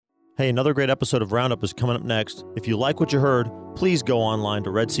Hey, another great episode of Roundup is coming up next. If you like what you heard, please go online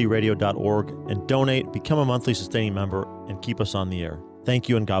to redsearadio.org and donate, become a monthly sustaining member, and keep us on the air. Thank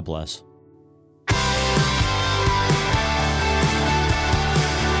you and God bless.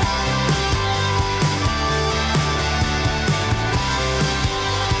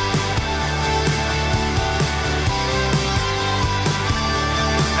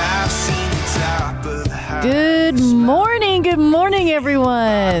 Good morning,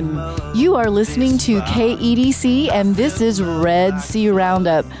 everyone. You are listening to KEDC, and this is Red Sea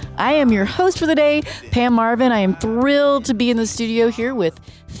Roundup. I am your host for the day, Pam Marvin. I am thrilled to be in the studio here with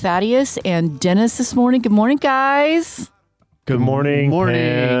Thaddeus and Dennis this morning. Good morning, guys. Good morning,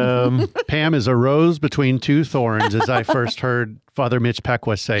 Pam. Pam is a rose between two thorns, as I first heard Father Mitch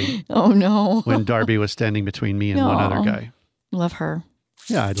Peckwith say. Oh, no. When Darby was standing between me and one other guy. Love her.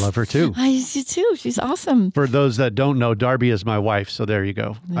 Yeah, I'd love her too. I do too. She's awesome. For those that don't know, Darby is my wife, so there you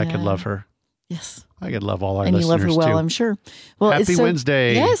go. Yeah. I could love her. Yes. I could love all our and listeners you love her well, too. I'm sure. Well, Happy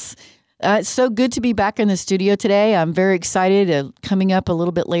Wednesday. Yes. It's so good to be back in the studio today. I'm very excited. Coming up a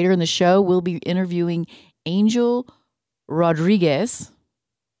little bit later in the show, we'll be interviewing Angel Rodriguez.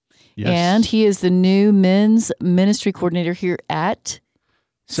 Yes. And he is the new men's ministry coordinator here at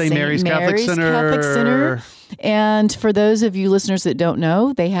St. Mary's Catholic Center. And for those of you listeners that don't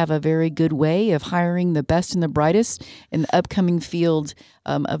know, they have a very good way of hiring the best and the brightest in the upcoming field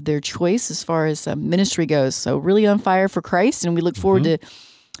of their choice as far as ministry goes. So really on fire for Christ. And we look forward to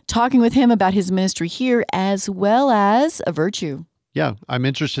talking with him about his ministry here as well as a virtue. Yeah, I'm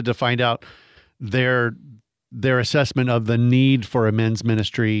interested to find out their assessment of the need for a men's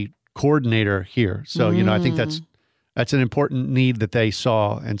ministry coordinator here. So, I think that's an important need that they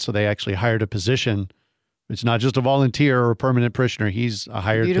saw. And so they actually hired a position. It's not just a volunteer or a permanent parishioner. He's a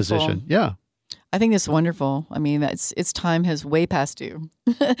hired position. Yeah. I think that's wonderful. I mean, its time has way past due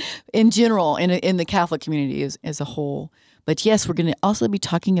in general, in the Catholic community as a whole. But yes, we're going to also be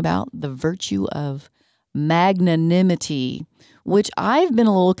talking about the virtue of magnanimity, which I've been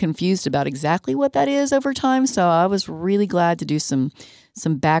a little confused about exactly what that is over time. So I was really glad to do some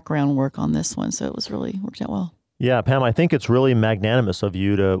background work on this one. So it was really worked out well. Yeah, Pam, I think it's really magnanimous of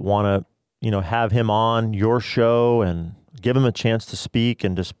you to want to, have him on your show and give him a chance to speak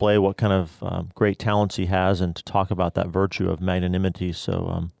and display what kind of great talents he has and to talk about that virtue of magnanimity.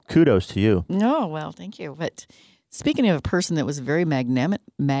 So kudos to you. No, well, thank you. But speaking of a person that was very magnanimous.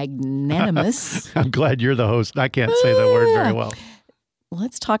 I'm glad you're the host. I can't say that word very well.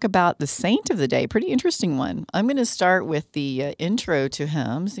 Let's talk about the saint of the day. Pretty interesting one. I'm going to start with the intro to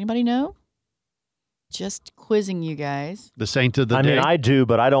him. Does anybody know? Just quizzing you guys. The saint of the day. I mean, I do,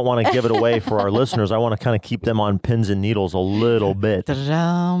 but I don't want to give it away for our listeners. I want to kind of keep them on pins and needles a little bit.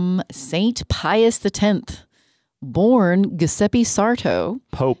 Saint Pius X, born Giuseppe Sarto.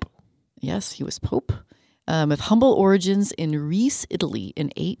 Pope. Yes, he was Pope. Of humble origins in Reese, Italy in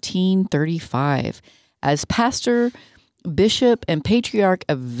 1835. As pastor, bishop, and patriarch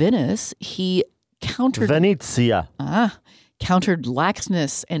of Venice, he countered laxness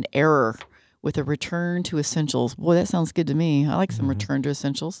and error with a return to essentials. Boy, that sounds good to me. I like some return to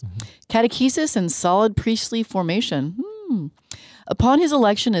essentials. Catechesis and solid priestly formation. Upon his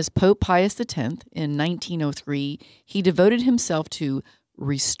election as Pope Pius X in 1903, he devoted himself to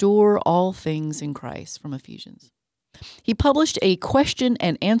restore all things in Christ from Ephesians. He published a question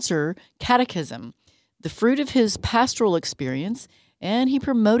and answer catechism, the fruit of his pastoral experience, and he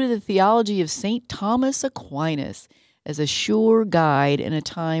promoted the theology of St. Thomas Aquinas as a sure guide in a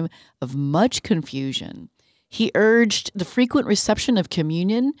time of much confusion. He urged the frequent reception of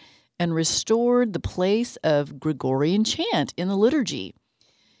communion and restored the place of Gregorian chant in the liturgy.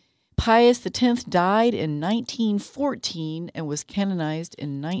 Pius X died in 1914 and was canonized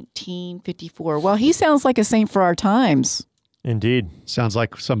in 1954. Well, he sounds like a saint for our times. Indeed. Sounds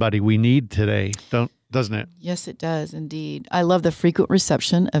like somebody we need today, doesn't it? Yes, it does, indeed. I love the frequent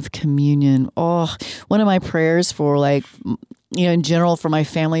reception of communion. Oh, one of my prayers for in general for my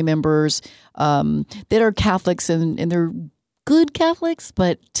family members that are Catholics and they're good Catholics,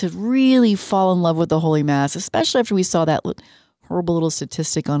 but to really fall in love with the Holy Mass, especially after we saw that horrible little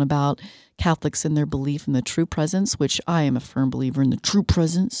statistic on about Catholics and their belief in the true presence, which I am a firm believer in the true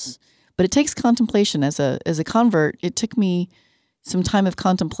presence. But it takes contemplation. As a convert, it took me some time of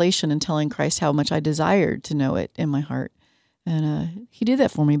contemplation and telling Christ how much I desired to know it in my heart. And he did that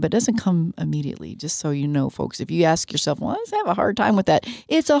for me, but it doesn't come immediately, just so you know, folks. If you ask yourself, well, I have a hard time with that.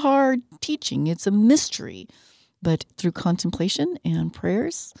 It's a hard teaching. It's a mystery. But through contemplation and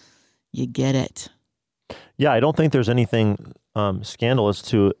prayers, you get it. Yeah, I don't think there's anything scandalous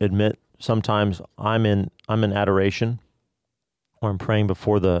to admit sometimes I'm in adoration or I'm praying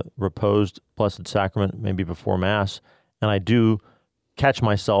before the reposed Blessed Sacrament, maybe before Mass, and I do catch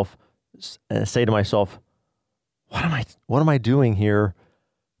myself and say to myself, what am I doing here,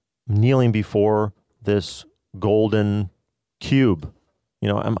 kneeling before this golden cube? You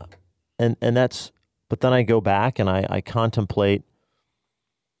know, but then I go back and I contemplate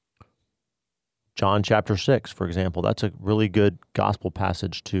John chapter 6, for example. That's a really good gospel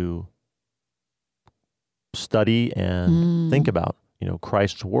passage to study and think about. You know,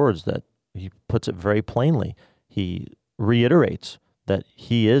 Christ's words, that he puts it very plainly. He reiterates that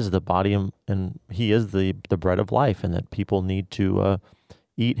he is the body and he is the bread of life, and that people need to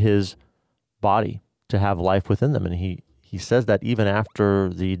eat his body to have life within them. And he says that even after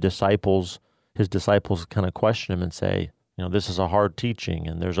his disciples kind of question him and say, you know, this is a hard teaching,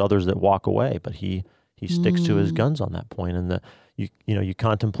 and there's others that walk away, but he sticks to his guns on that point. And you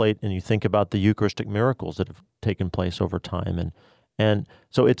contemplate and you think about the Eucharistic miracles that have taken place over time, and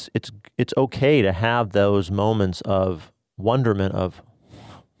so it's okay to have those moments of wonderment of,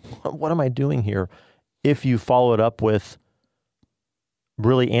 what am I doing here? If you follow it up with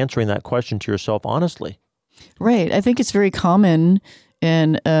really answering that question to yourself honestly. Right. I think it's very common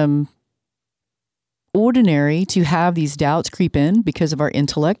and ordinary to have these doubts creep in because of our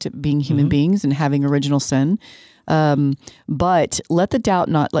intellect, being human beings and having original sin. But let the doubt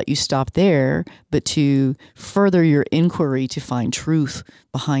not let you stop there, but to further your inquiry to find truth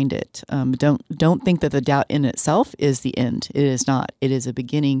behind it. Don't think that the doubt in itself is the end. It is not. It is a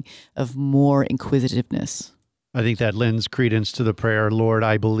beginning of more inquisitiveness. I think that lends credence to the prayer, Lord,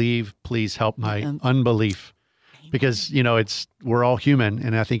 I believe, please help my unbelief. Because, you know, we're all human.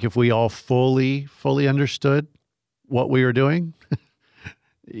 And I think if we all fully understood what we were doing,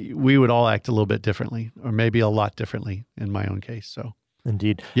 we would all act a little bit differently, or maybe a lot differently in my own case. So,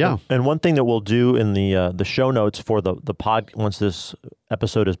 indeed. Yeah. And one thing that we'll do in the show notes for the pod, once this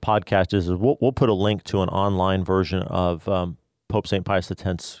episode is podcasted, is we'll put a link to an online version of Pope St. Pius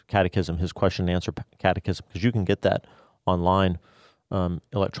X's catechism, his question and answer catechism, because you can get that online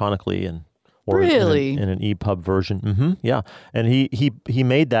electronically or really? in an EPUB version. Yeah. And he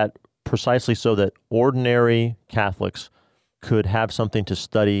made that precisely so that ordinary Catholics could have something to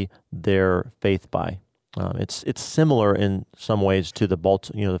study their faith by. It's similar in some ways to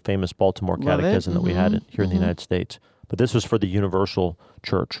the famous Baltimore Catechism that we had here in the United States, but this was for the universal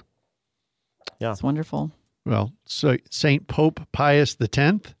church. Yeah, it's wonderful. Well, so Saint Pope Pius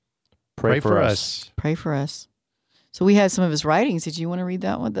X, pray for us. Pray for us. So we had some of his writings. Did you want to read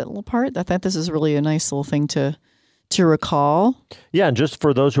that little part? I thought this is really a nice little thing to recall. Yeah, and just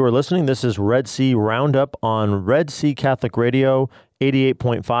for those who are listening, this is Red Sea Roundup on Red Sea Catholic Radio,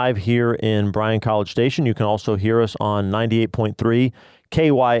 88.5 here in Bryan College Station. You can also hear us on 98.3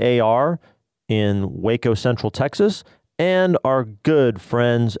 KYAR in Waco, Central Texas, and our good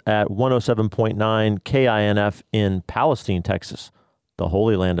friends at 107.9 KINF in Palestine, Texas, the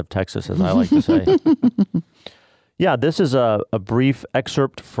Holy Land of Texas, as I like to say. Yeah, this is a brief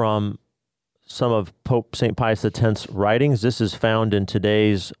excerpt from some of Pope St. Pius X's writings. This is found in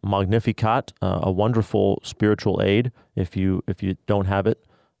today's Magnificat, a wonderful spiritual aid. If you don't have it,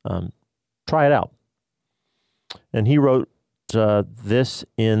 try it out. And he wrote this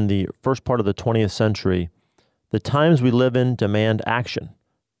in the first part of the 20th century. The times we live in demand action,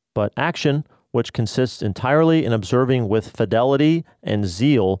 but action which consists entirely in observing with fidelity and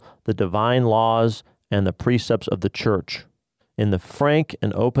zeal the divine laws and the precepts of the Church, in the frank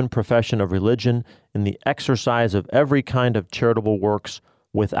and open profession of religion, in the exercise of every kind of charitable works,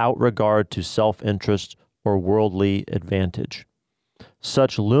 without regard to self-interest or worldly advantage.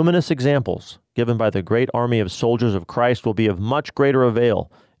 Such luminous examples given by the great army of soldiers of Christ will be of much greater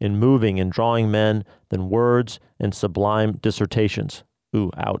avail in moving and drawing men than words and sublime dissertations.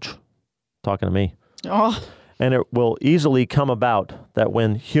 Ooh, ouch. Talking to me. Oh. And it will easily come about that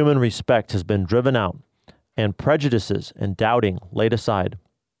when human respect has been driven out and prejudices and doubting laid aside,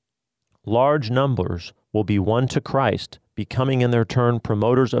 large numbers will be won to Christ, becoming in their turn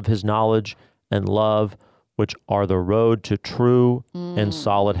promoters of his knowledge and love, which are the road to true and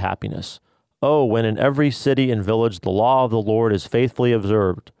solid happiness. Oh, when in every city and village the law of the Lord is faithfully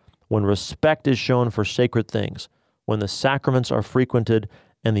observed, when respect is shown for sacred things, when the sacraments are frequented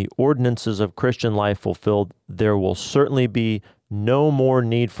and the ordinances of Christian life fulfilled, there will certainly be no more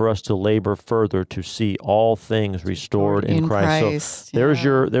need for us to labor further to see all things restored in Christ. So there's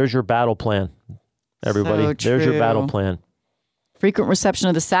your battle plan, everybody. So there's your battle plan. Frequent reception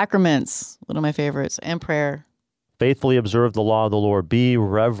of the sacraments, one of my favorites, and prayer. Faithfully observe the law of the Lord. Be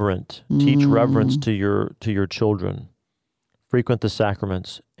reverent. Teach reverence to your children. Frequent the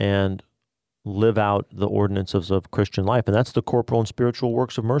sacraments and live out the ordinances of Christian life. And that's the corporal and spiritual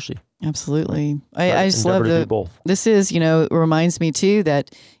works of mercy. Absolutely. I just love to do both. This is, it reminds me too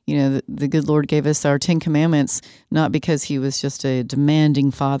that, the good Lord gave us our 10 Commandments, not because he was just a demanding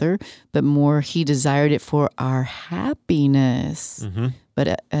father, but more he desired it for our happiness. Mm-hmm.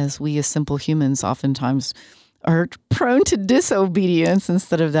 But as we as simple humans oftentimes are prone to disobedience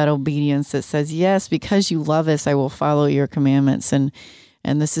instead of that obedience that says, yes, because you love us, I will follow your commandments. And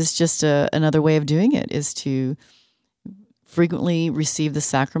this is just another way of doing it, is to frequently receive the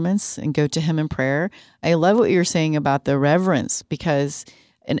sacraments and go to him in prayer. I love what you're saying about the reverence, because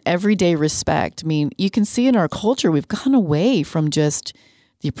in everyday respect, you can see in our culture, we've gone away from just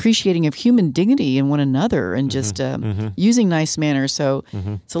the appreciating of human dignity in one another and just using nice manners. So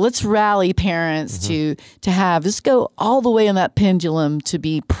let's rally parents to have, just go all the way on that pendulum to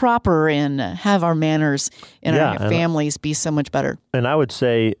be proper and have our manners in our families be so much better. And I would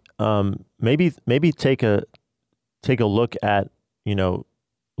say maybe take a look at,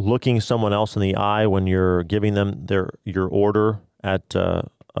 looking someone else in the eye when you're giving them your order at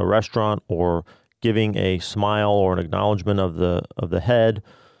a restaurant, or giving a smile or an acknowledgement of the head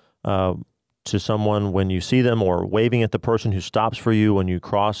to someone when you see them, or waving at the person who stops for you when you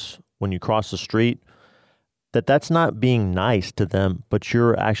cross the street. That's not being nice to them, but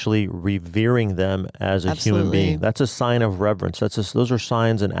you're actually revering them as a human being. That's a sign of reverence. Those are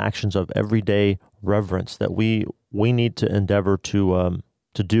signs and actions of everyday reverence that we need to endeavor to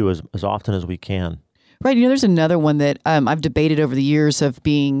do as often as we can. Right. There's another one that I've debated over the years of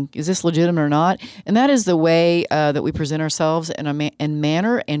being, is this legitimate or not? And that is the way that we present ourselves in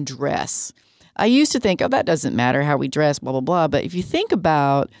manner and dress. I used to think, that doesn't matter how we dress, blah, blah, blah. But if you think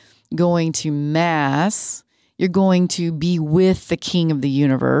about going to Mass, you're going to be with the King of the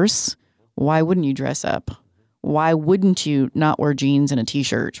universe. Why wouldn't you dress up? Why wouldn't you not wear jeans and a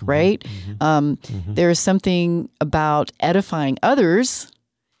T-shirt, right? There is something about edifying others,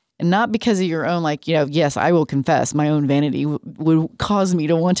 and not because of your own, yes, I will confess, my own vanity would cause me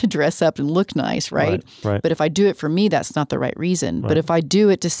to want to dress up and look nice, right? Right. But if I do it for me, that's not the right reason. Right. But if I do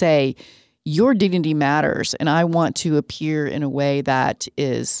it to say, your dignity matters, and I want to appear in a way that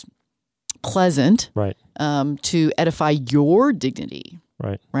is pleasant, right, to edify your dignity,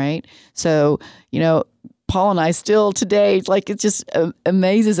 right. So, Paul and I still today, it just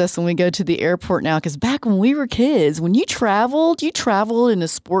amazes us when we go to the airport now, because back when we were kids, when you traveled in a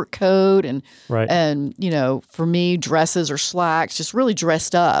sport coat and for me, dresses or slacks, just really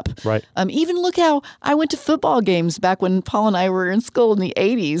dressed up. Right. Even look how I went to football games back when Paul and I were in school in the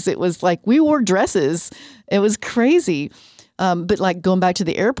 80s. It was like we wore dresses. It was crazy. But going back to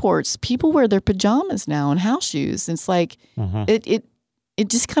the airports, people wear their pajamas now and house shoes. It's like it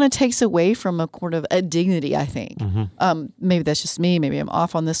just kind of takes away from a dignity, I think. Maybe that's just me. Maybe I'm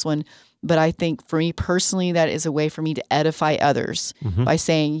off on this one. But I think for me personally, that is a way for me to edify others by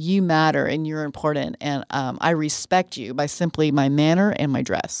saying you matter and you're important. And I respect you by simply my manner and my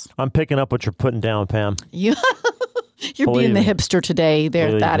dress. I'm picking up what you're putting down, Pam. You're being the hipster today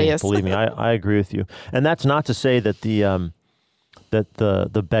there, Thaddeus. Believe me, I agree with you. And that's not to say that the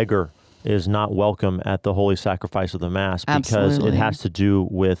beggar is not welcome at the holy sacrifice of the Mass, because it has to do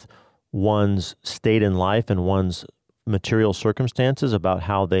with one's state in life and one's material circumstances about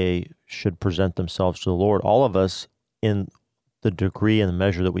how they should present themselves to the Lord. All of us, in the degree and the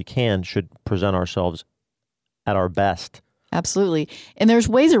measure that we can, should present ourselves at our best. Absolutely. And there's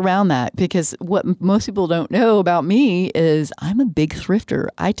ways around that, because what most people don't know about me is I'm a big thrifter.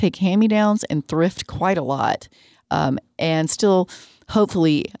 I take hand-me-downs and thrift quite a lot, and still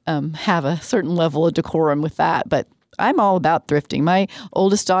hopefully have a certain level of decorum with that. But I'm all about thrifting. My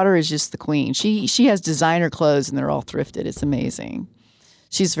oldest daughter is just the queen. She has designer clothes and they're all thrifted. It's amazing.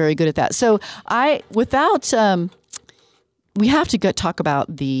 She's very good at that. So we have to talk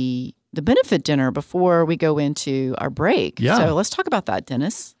about the benefit dinner before we go into our break. Yeah. So let's talk about that,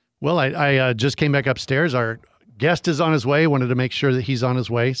 Dennis. Well, I just came back upstairs. Our guest is on his way. Wanted to make sure that he's on his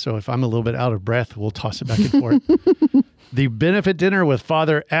way. So if I'm a little bit out of breath, we'll toss it back and forth. The benefit dinner with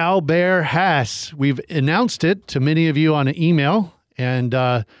Father Albert Hass. We've announced it to many of you on an email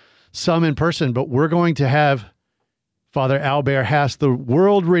and some in person, but we're going to have Father Albert Hass, the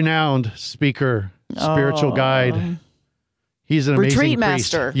world-renowned speaker, spiritual guide. He's an amazing retreat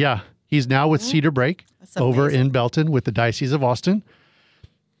priest. Master. Yeah. He's now with Cedar Break over in Belton with the Diocese of Austin.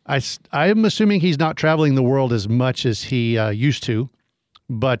 I'm assuming he's not traveling the world as much as he used to,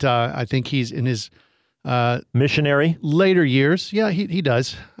 but I think he's in his missionary later years. Yeah, he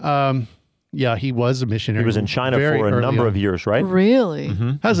does. Yeah, he was a missionary. He was in China very for a early number on. of years, right? Really?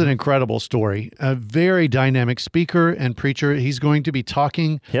 Has an incredible story. A very dynamic speaker and preacher. He's going to be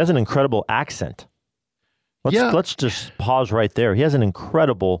talking. He has an incredible accent. Let's just pause right there. He has an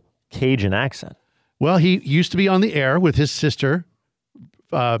incredible Cajun accent. Well, he used to be on the air with his sister,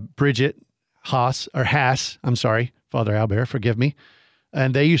 Bridget Haas. I'm sorry, Father Albert, forgive me.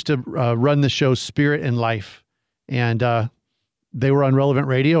 And they used to run the show Spirit and Life. And they were on Relevant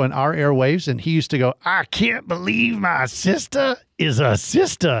Radio and our airwaves. And he used to go, I can't believe my sister is a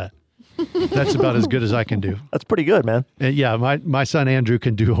sister. That's about as good as I can do. That's pretty good, man. And yeah, my son Andrew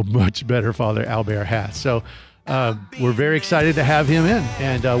can do a much better Father Albert Haas. So we're very excited to have him in.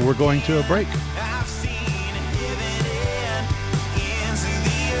 And we're going to a break. I've seen and given into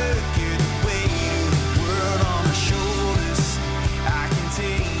the earth, get away to the world on my shoulders. I can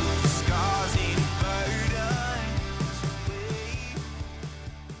take the scars and burdens away.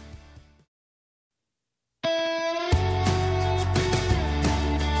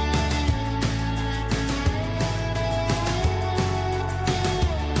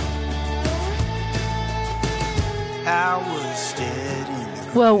 I was dead in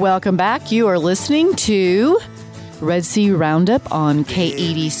the Well, welcome back. You are listening to Red Sea Roundup on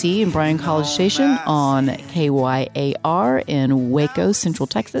KEDC in Bryan College Station, on KYAR in Waco, Central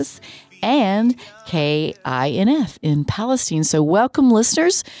Texas, and KINF in Palestine. So welcome,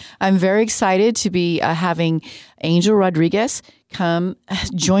 listeners. I'm very excited to be having Angel Rodriguez come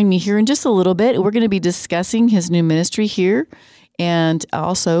join me here in just a little bit. We're going to be discussing his new ministry here and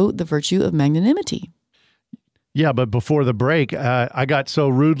also the virtue of magnanimity. Yeah, but before the break, I got so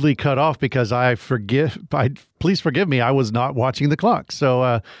rudely cut off because please forgive me, I was not watching the clock.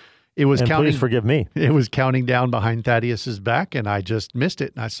 So it was Please forgive me. It was counting down behind Thaddeus's back, and I just missed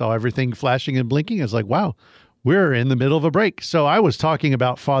it. And I saw everything flashing and blinking. I was like, wow, we're in the middle of a break. So I was talking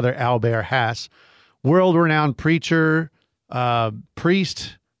about Father Albert Haas, world-renowned preacher,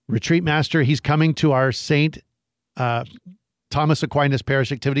 priest, retreat master. He's coming to our St. Thomas Aquinas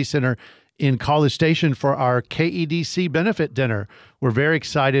Parish Activity Center in College Station for our KEDC benefit dinner. We're very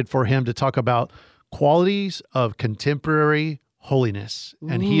excited for him to talk about qualities of contemporary holiness.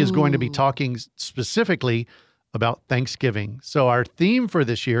 And he is going to be talking specifically about Thanksgiving. So our theme for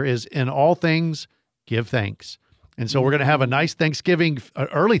this year is in all things, give thanks. And so we're going to have a nice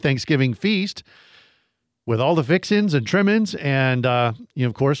early Thanksgiving feast with all the fixins and trimmings. And,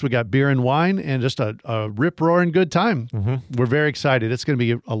 of course, we got beer and wine and just a rip-roaring good time. We're very excited. It's going to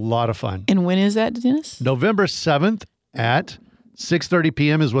be a lot of fun. And when is that, Dennis? November 7th at 6:30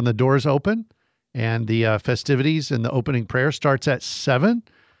 p.m. is when the doors open. And the festivities and the opening prayer starts at 7.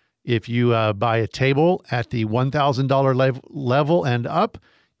 If you buy a table at the $1,000 level and up,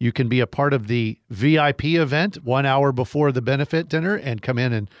 you can be a part of the VIP event 1 hour before the benefit dinner and come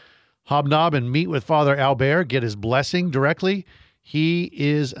in and hobnob and meet with Father Albert, get his blessing directly. He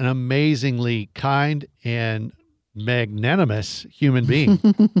is an amazingly kind and magnanimous human being.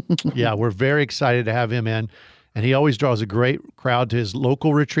 Yeah, we're very excited to have him in. And he always draws a great crowd to his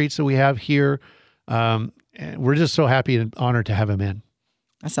local retreats that we have here. And we're just so happy and honored to have him in.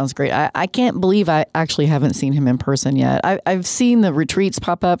 That sounds great. I can't believe I actually haven't seen him in person yet. I've seen the retreats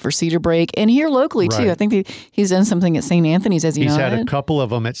pop up for Cedar Break and here locally too. Right. I think he's done something at St. Anthony's, as He's had a couple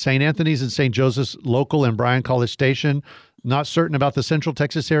of them at St. Anthony's and St. Joseph's local in Bryan College Station. Not certain about the Central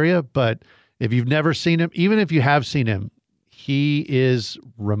Texas area, but if you've never seen him, even if you have seen him, he is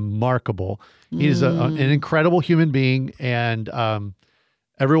remarkable. He is an incredible human being, and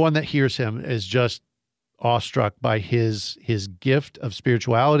everyone that hears him is just awestruck by his gift of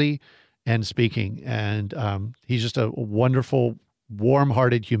spirituality and speaking. And he's just a wonderful,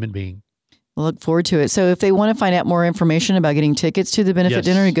 warm-hearted human being. I look forward to it. So if they want to find out more information about getting tickets to the benefit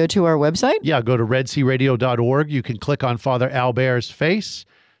dinner, go to our website? Yeah, go to redsearadio.org. You can click on Father Albert's face,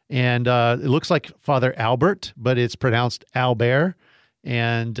 and it looks like Father Albert, but it's pronounced Albert.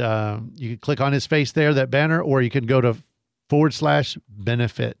 And you can click on his face there, that banner, or you can go to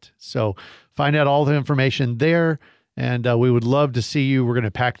 /benefit. So find out all the information there, and we would love to see you. We're going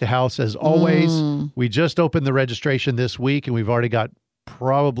to pack the house as always. We just opened the registration this week, and we've already got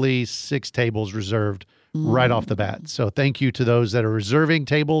probably 6 tables reserved right off the bat. So thank you to those that are reserving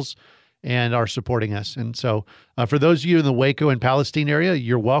tables and are supporting us. And so for those of you in the Waco and Palestine area,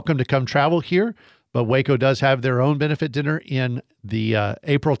 you're welcome to come travel here, but Waco does have their own benefit dinner in the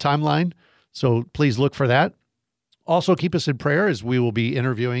April timeline. So please look for that. Also keep us in prayer as we will be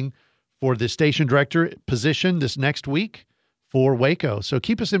interviewing for the station director position this next week for Waco. So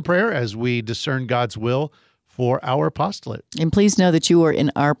keep us in prayer as we discern God's will for our apostolate. And please know that you are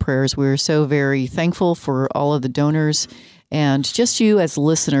in our prayers. We're so very thankful for all of the donors and just you as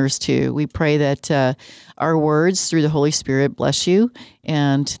listeners too. We pray that our words through the Holy Spirit bless you,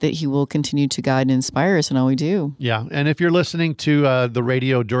 and that He will continue to guide and inspire us in all we do. Yeah. And if you're listening to the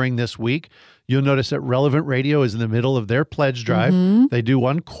radio during this week, you'll notice that Relevant Radio is in the middle of their pledge drive. They do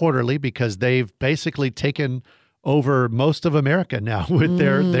one quarterly because they've basically taken over most of America now with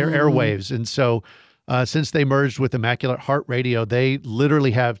their airwaves. And so since they merged with Immaculate Heart Radio, they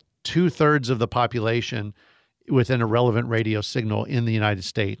literally have 2/3 of the population within a Relevant Radio signal in the United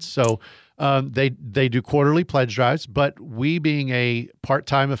States. So they do quarterly pledge drives, but we being a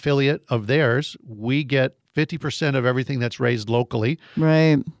part-time affiliate of theirs, we get 50% of everything that's raised locally.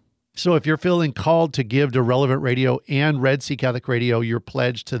 Right. So if you're feeling called to give to Relevant Radio and Red Sea Catholic Radio, your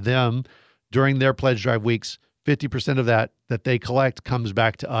pledge to them during their pledge drive weeks, 50% of that they collect comes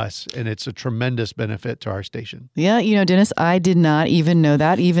back to us, and it's a tremendous benefit to our station. Yeah, Dennis, I did not even know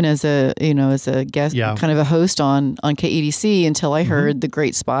that, even as a guest, kind of a host on KEDC, until I heard the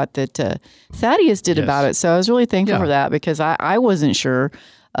great spot that Thaddeus did about it. So I was really thankful for that, because I wasn't sure,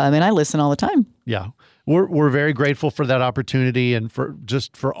 and I listen all the time. Yeah. We're very grateful for that opportunity, and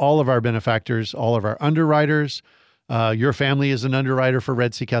for all of our benefactors, all of our underwriters. Your family is an underwriter for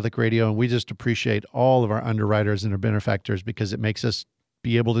Red Sea Catholic Radio, and we just appreciate all of our underwriters and our benefactors, because it makes us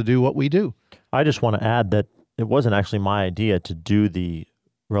be able to do what we do. I just want to add that it wasn't actually my idea to do the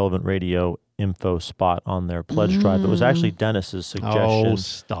Relevant Radio info spot on their pledge drive. It was actually Dennis's suggestion. Oh,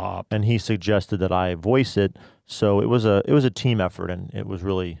 stop. And he suggested that I voice it. So it was a team effort, and it was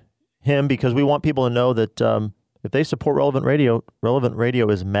really him, because we want people to know that if they support Relevant Radio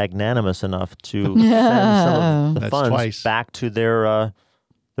is magnanimous enough to send some of the funds back to their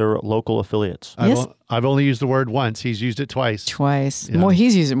local affiliates. Yes. I've only used the word once. He's used it twice. Yeah. More.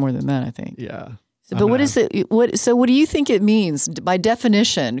 He's used it more than that, I think. Yeah. But what is it? What do you think it means by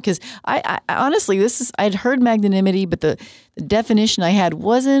definition? Because I honestly, I'd heard magnanimity, but the definition I had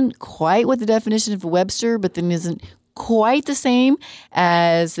wasn't quite what the definition of Webster, but then isn't quite the same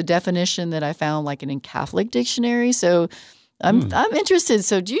as the definition that I found like in Catholic dictionary. So I'm interested.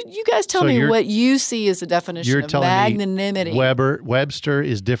 So do you guys tell me what you see as the definition of magnanimity? Webster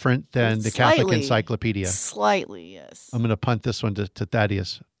is different than the Catholic Encyclopedia. Slightly, yes. I'm going to punt this one to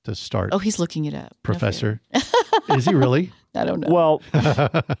Thaddeus to start. Oh, he's looking it up. Professor. Is he really? I don't know. Well,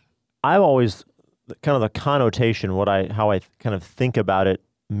 I've always kind of the connotation, how I kind of think about it,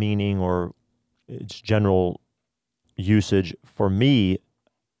 meaning or its general usage. For me,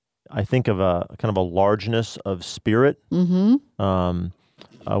 I think of a kind of a largeness of spirit, a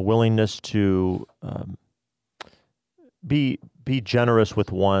willingness to be generous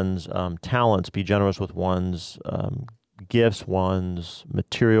with one's talents, be generous with one's gifts, one's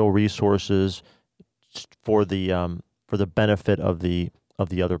material resources for the benefit of the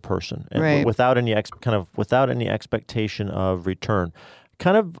other person, and without any expectation of return.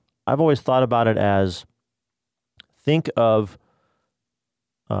 Kind of, I've always thought about it as, think of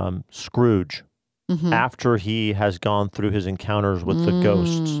Scrooge after he has gone through his encounters with the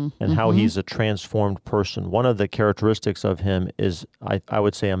ghosts, and how he's a transformed person. One of the characteristics of him is, I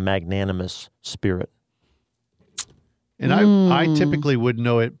would say, a magnanimous spirit. And I typically would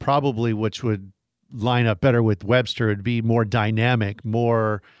know it probably, which would line up better with Webster. It'd be more dynamic,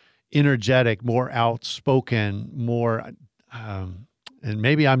 more energetic, more outspoken, more, and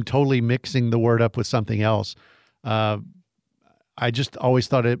maybe I'm totally mixing the word up with something else. I just always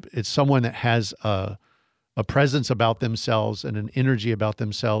thought it's someone that has a presence about themselves and an energy about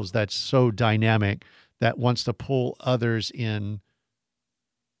themselves that's so dynamic that wants to pull others in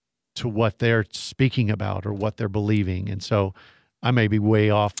to what they're speaking about or what they're believing. And so I may be way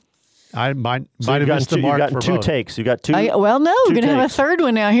off. I might have missed the mark for two both. takes. You got two. We're going to have a third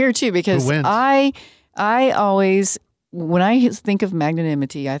one now here too, because I always, when I think of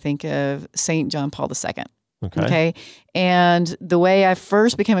magnanimity, I think of St. John Paul II. Okay. And the way I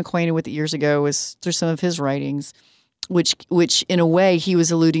first became acquainted with it years ago was through some of his writings, which in a way he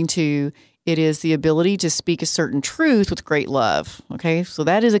was alluding to. It is the ability to speak a certain truth with great love. Okay. So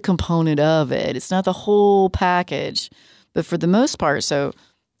that is a component of it. It's not the whole package, but for the most part. So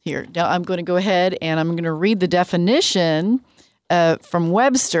here, now I'm going to go ahead and I'm going to read the definition from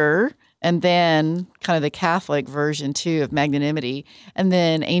Webster, and then kind of the Catholic version too of magnanimity. And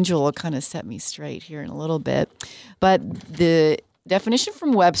then Angel will kind of set me straight here in a little bit. But the definition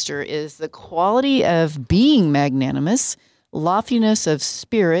from Webster is the quality of being magnanimous, loftiness of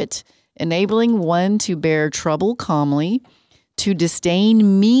spirit, enabling one to bear trouble calmly, to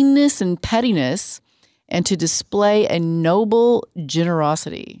disdain meanness and pettiness, and to display a noble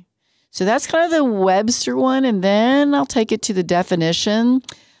generosity. So that's kind of the Webster one. And then I'll take it to the definition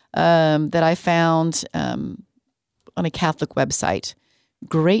that I found on a Catholic website.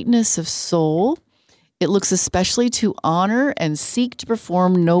 Greatness of soul. It looks especially to honor and seek to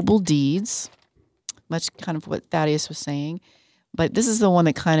perform noble deeds. Much kind of what Thaddeus was saying. But this is the one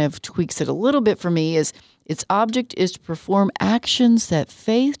that kind of tweaks it a little bit for me, is its object is to perform actions that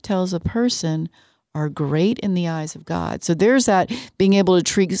faith tells a person are great in the eyes of God. So there's that being able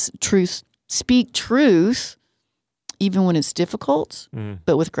to speak truth, even when it's difficult,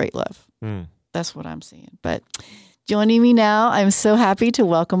 but with great love. That's what I'm seeing. But joining me now, I'm so happy to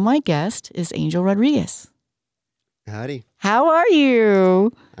welcome my guest, is Angel Rodriguez. Howdy. How are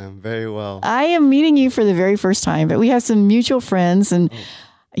you? I'm very well. I am meeting you for the very first time, but we have some mutual friends. And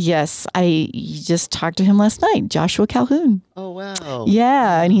yes, I just talked to him last night, Joshua Calhoun. Oh, wow.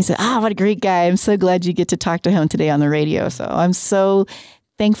 Yeah. And he said, what a great guy. I'm so glad you get to talk to him today on the radio. So I'm so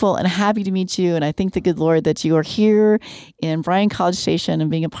thankful and happy to meet you. And I thank the good Lord that you are here in Bryan College Station and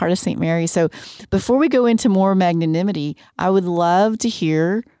being a part of St. Mary. So before we go into more magnanimity, I would love to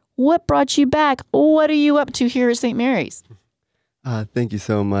hear what brought you back. What are you up to here at St. Mary's? Thank you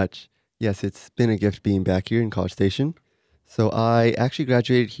so much. Yes, it's been a gift being back here in College Station. So I actually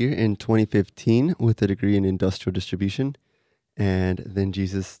graduated here in 2015 with a degree in industrial distribution. And then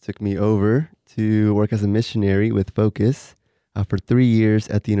Jesus took me over to work as a missionary with Focus for 3 years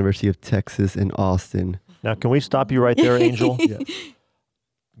at the University of Texas in Austin. Now, can we stop you right there, Angel? Yeah.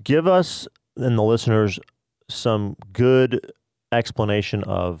 Give us and the listeners some good explanation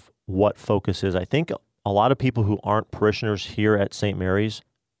of what Focus is. I think a lot of people who aren't parishioners here at St. Mary's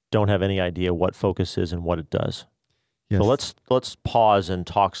don't have any idea what Focus is and what it does. Yes. So let's pause and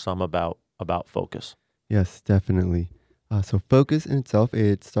talk some about Focus. Yes, definitely. So Focus in itself,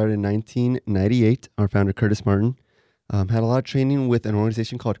 it started in 1998. Our founder, Curtis Martin, had a lot of training with an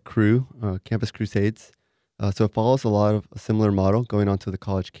organization called Cru, Campus Crusades. So it follows a lot of a similar model going on to the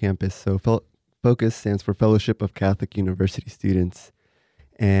college campus. So Focus stands for Fellowship of Catholic University Students.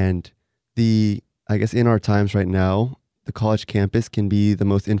 And I guess in our times right now, the college campus can be the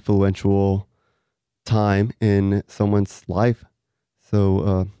most influential time in someone's life.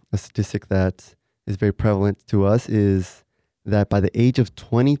 So a statistic that is very prevalent to us is that by the age of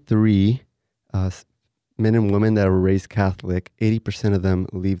 23, men and women that were raised Catholic, 80% of them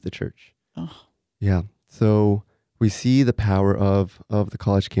leave the church. Oh. Yeah. So we see the power of the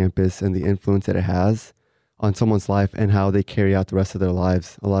college campus and the influence that it has on someone's life and how they carry out the rest of their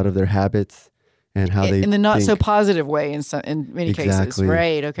lives, a lot of their habits and how they in the not think. so positive way in many cases. Exactly.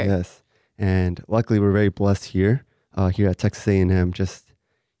 Right. Okay. Yes. And luckily we're very blessed here at Texas A&M. Just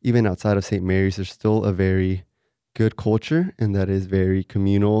even outside of St. Mary's, there's still a very good culture, and that is very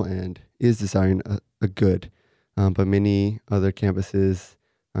communal and is desiring a good. But many other campuses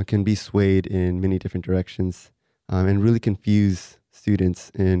can be swayed in many different directions and really confuse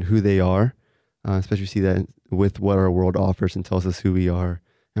students in who they are. Especially see that with what our world offers and tells us who we are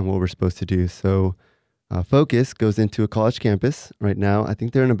and what we're supposed to do. So Focus goes into a college campus right now. I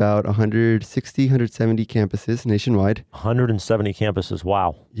think they're in about 160, 170 campuses nationwide. 170 campuses.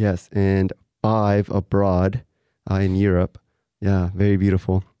 Wow. Yes, and 5 abroad in Europe. Yeah, very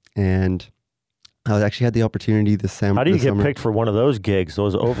beautiful. And I actually had the opportunity this summer. How do you get picked for one of those gigs,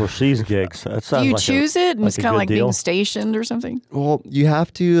 those overseas gigs? That sounds Do you like choose it and like it's a kind of good like deal. being stationed or something? Well, you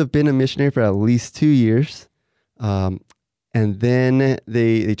have to have been a missionary for at least 2 years. And then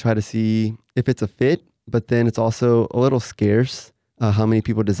they try to see if it's a fit, but then it's also a little scarce how many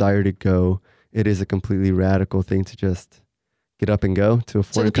people desire to go. It is a completely radical thing to just get up and go to a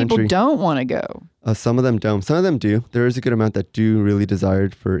So foreign the people country. don't want to go. Some of them don't. Some of them do. There is a good amount that do really desire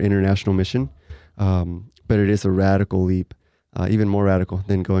for international mission. But it is a radical leap, even more radical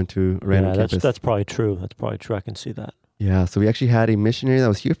than going to a random campus. That's probably true. That's probably true. I can see that. Yeah, so we actually had a missionary that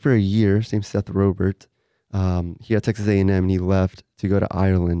was here for a year. His name's Seth Robert. He had Texas A&M, and he left to go to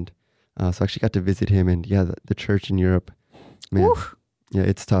Ireland. So I actually got to visit him, and yeah, the church in Europe, man, Oof. yeah,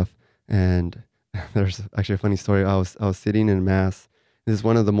 it's tough. And there's actually a funny story. I was sitting in mass. This is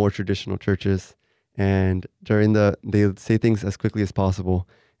one of the more traditional churches, and they say things as quickly as possible.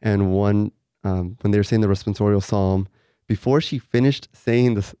 And when they were saying the responsorial psalm, before she finished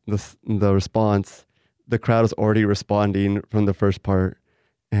saying the response, the crowd was already responding from the first part.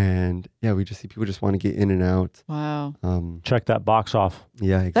 And yeah, we just see people just want to get in and out. Wow. Check that box off.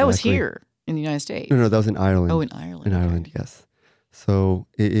 Yeah, exactly. That was here in the United States. No, that was in Ireland. Oh, in Ireland. In Ireland, yes. So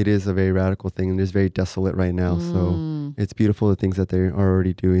it is a very radical thing, and it's very desolate right now. So it's beautiful the things that they are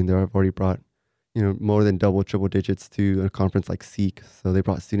already doing. They've already brought, more than triple digits to a conference like Seek. So they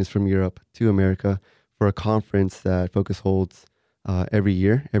brought students from Europe to America for a conference that Focus holds every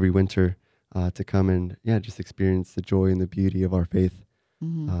year, every winter, to come and just experience the joy and the beauty of our faith.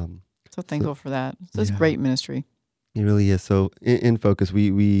 So thankful for that. So it's yeah. great ministry. It really is. So in Focus,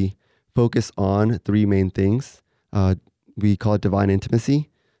 we focus on three main things. We call it divine intimacy.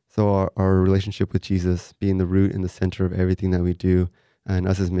 So our relationship with Jesus being the root and the center of everything that we do, and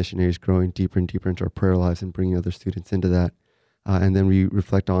us as missionaries growing deeper and deeper into our prayer lives and bringing other students into that. And then we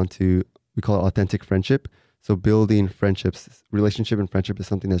reflect on to, we call it authentic friendship. So building friendships, relationship and friendship is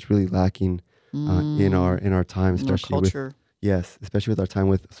something that's really lacking in our time, especially with culture. especially with our time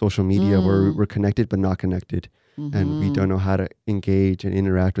with social media, where we're connected but not connected, and we don't know how to engage and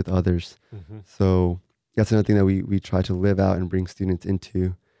interact with others. So that's another thing that we try to live out and bring students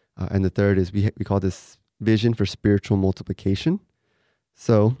into. And the third is we call this vision for spiritual multiplication.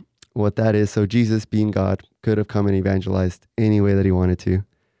 So what that is, so Jesus, being God, could have come and evangelized any way that he wanted to.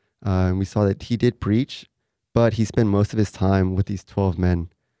 And we saw that he did preach, but he spent most of his time with these 12 men,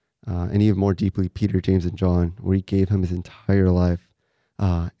 and even more deeply, Peter, James, and John, where he gave him his entire life.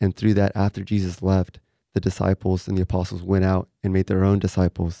 And through that, after Jesus left, the disciples and the apostles went out and made their own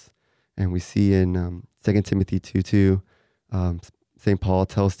disciples. And we see in 2 Timothy 2:2, St. Paul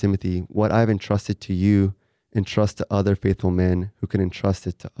tells Timothy, what I've entrusted to you, entrust to other faithful men who can entrust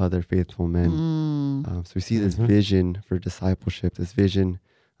it to other faithful men. So we see this vision for discipleship, this vision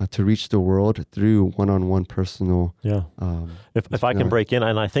to reach the world through one-on-one personal. Yeah. If I can break in,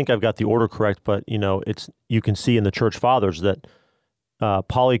 and I think I've got the order correct, but you can see in the church fathers that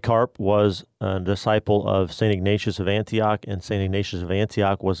Polycarp was a disciple of St. Ignatius of Antioch, and St. Ignatius of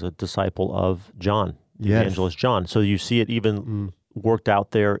Antioch was a disciple of John, the evangelist John. So you see it even worked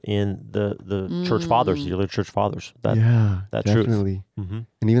out there in the church fathers, the early church fathers. That definitely. Truth.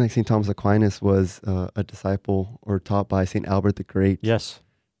 And even like St. Thomas Aquinas was a disciple or taught by St. Albert the Great. Yes.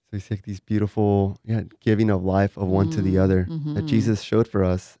 So it's like these beautiful giving of life of one to the other that Jesus showed for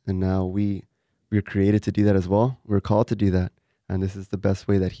us. And now we're created to do that as well. We're called to do that. And this is the best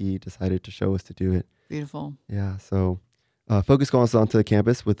way that he decided to show us to do it. Beautiful. Yeah. So Focus goes onto the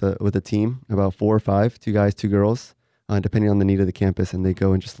campus with a team, about 4 or 5, 2 guys, 2 girls, depending on the need of the campus. And they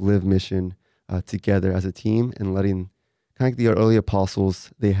go and just live mission together as a team, and letting kind of like the early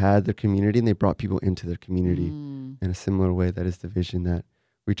apostles, they had their community and they brought people into their community in a similar way. That is the vision that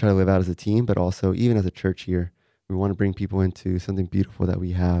we try to live out as a team, but also even as a church here, we want to bring people into something beautiful that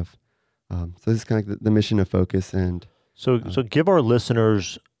we have. So this is kind of like the mission of Focus. And so give our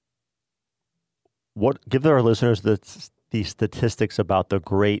listeners the statistics about the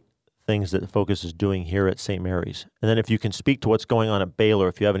great things that Focus is doing here at St. Mary's. And then if you can speak to what's going on at Baylor,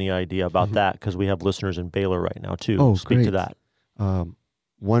 if you have any idea about that, because we have listeners in Baylor right now too. Oh, speak to that.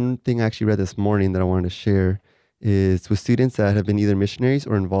 One thing I actually read this morning that I wanted to share is with students that have been either missionaries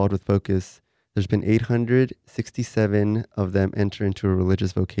or involved with Focus, there's been 867 of them enter into a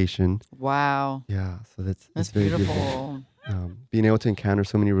religious vocation. Wow. Yeah, so that's beautiful. very beautiful. Being able to encounter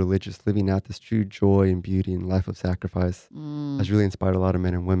so many religious, living out this true joy and beauty and life of sacrifice has really inspired a lot of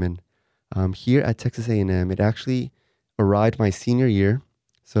men and women. Here at Texas A&M, it actually arrived my senior year,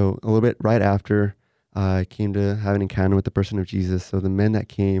 so a little bit right after I came to have an encounter with the person of Jesus. So the men that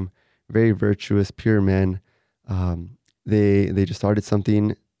came, very virtuous, pure men, they just started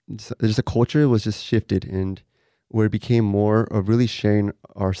something. Just a culture was just shifted, and where it became more of really sharing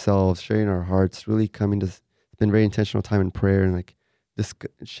ourselves, sharing our hearts, really coming to spend very intentional time in prayer and like just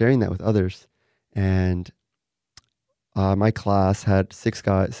sharing that with others. And my class had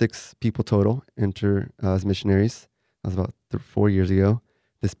 6 people total enter as missionaries. That was about 4 years ago.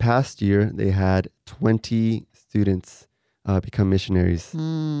 This past year, they had 20 students become missionaries.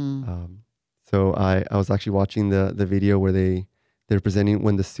 So I was actually watching the video where they're presenting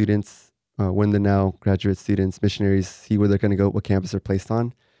when the students, when the now graduate students, missionaries, see where they're going to go, what campus they're placed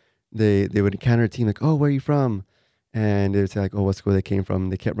on. They would encounter a team like, oh, where are you from? And they would say like, oh, what school they came from.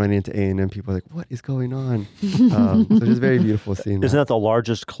 They kept running into A&M. People like, what is going on? So it's just very beautiful seeing Isn't that the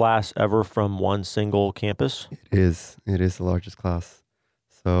largest class ever from one single campus? It is the largest class.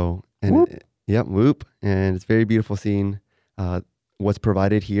 So, and whoop. And it's very beautiful seeing what's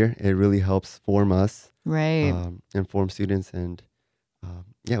provided here. It really helps form us, right? And form students. And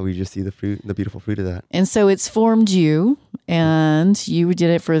we just see the beautiful fruit of that. And so it's formed you, and you did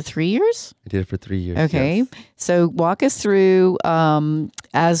it for 3 years? I did it for 3 years. Okay. Yes. So walk us through,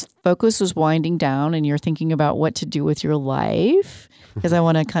 as Focus was winding down and you're thinking about what to do with your life, because I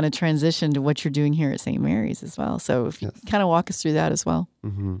want to kind of transition to what you're doing here at St. Mary's as well. So if you kind of walk us through that as well.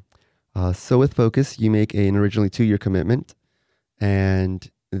 So with Focus, you make an originally 2-year commitment, and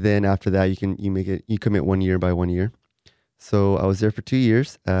then after that you commit 1 year by 1 year. So I was there for 2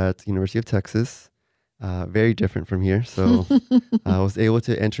 years at the University of Texas, very different from here. So I was able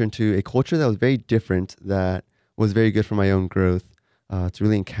to enter into a culture that was very different, that was very good for my own growth. to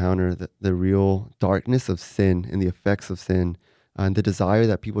really encounter the real darkness of sin and the effects of sin and the desire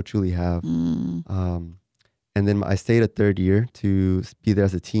that people truly have. And then I stayed a third year to be there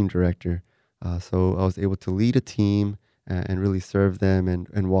as a team director. So I was able to lead a team and really serve them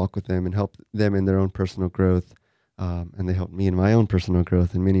and walk with them and help them in their own personal growth. And they helped me in my own personal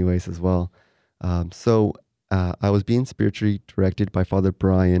growth in many ways as well. So I was being spiritually directed by Father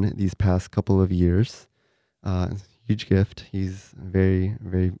Brian these past couple of years. Huge gift. He's very,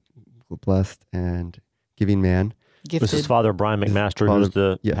 very blessed and giving man. Gifted. This is Father Brian McMaster, Father- who's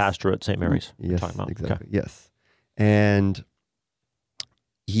the yes. pastor at St. Mary's. we're Yes, talking about. exactly. Okay. Yes. And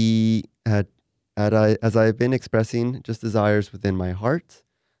he had, as I've been expressing just desires within my heart,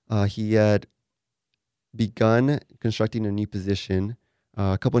 he had begun constructing a new position,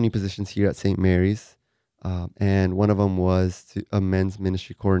 a couple of new positions here at St. Mary's. And one of them was a men's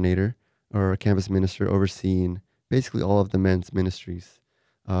ministry coordinator or a campus minister overseeing basically all of the men's ministries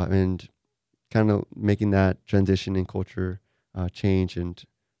and kind of making that transition in culture change and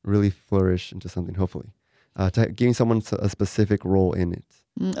really flourish into something, hopefully, giving someone a specific role in it.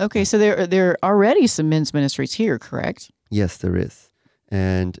 Okay, so there are already some men's ministries here, correct? Yes, there is.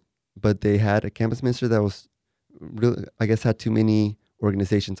 But they had a campus minister that was really, I guess, had too many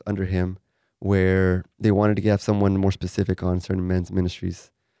organizations under him where they wanted to have someone more specific on certain men's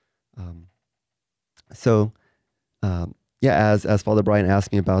ministries. As Father Brian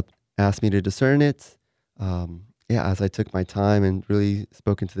asked me to discern it, as I took my time and really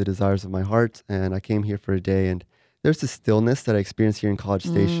spoke into the desires of my heart, and I came here for a day, and there's this stillness that I experienced here in College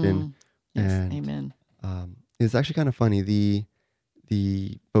Station. Yes, And, amen. It's actually kind of funny. The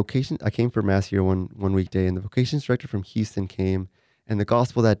vocation, I came for Mass here one weekday, and the vocations director from Houston came, and the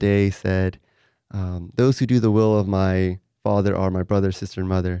gospel that day said, those who do the will of my Father are my brother, sister, and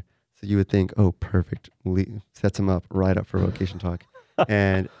mother. So you would think, oh, perfect. Sets him up right up for vocation talk.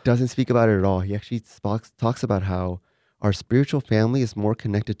 And doesn't speak about it at all. He actually talks about how our spiritual family is more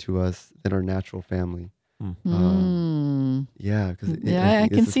connected to us than our natural family. Yeah, because I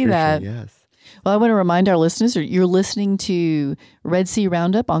can see that. Yes. Well, I want to remind our listeners, you're listening to Red Sea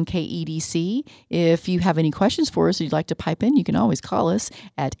Roundup on KEDC. If you have any questions for us or you'd like to pipe in, you can always call us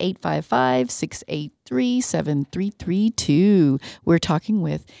at 855-683-7332. We're talking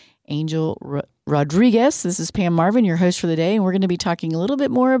with Angel Rodriguez. This is Pam Marvin, your host for the day, and we're going to be talking a little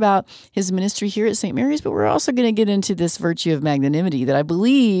bit more about his ministry here at St. Mary's, but we're also going to get into this virtue of magnanimity that I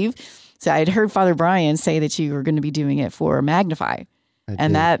believe, so I'd heard Father Brian say that you were going to be doing it for Magnify.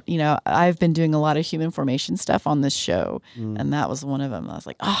 And that, I've been doing a lot of human formation stuff on this show, and that was one of them. I was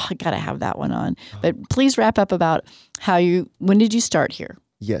like, oh, I got to have that one on. But please wrap up about when did you start here?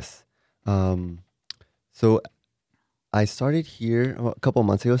 Yes. So I started here a couple of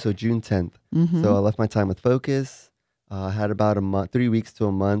months ago, so June 10th. So I left my time with Focus. I had about 3 weeks to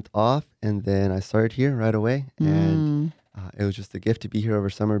a month off, and then I started here right away. And it was just a gift to be here over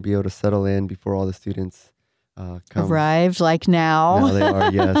summer, be able to settle in before all the students come. Arrived like now. Now they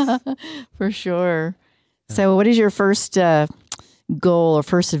are, yes. For sure. So what is your first goal or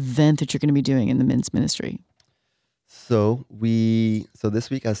first event that you're going to be doing in the men's ministry? So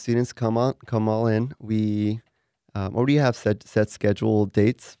this week, as students come all in, we already have set scheduled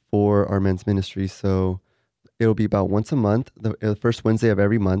dates for our men's ministry. So it'll be about once a month, the first Wednesday of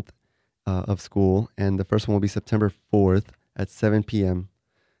every month of school, and the first one will be September 4th at 7 p.m.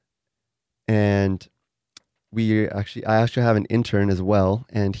 And I actually have an intern as well,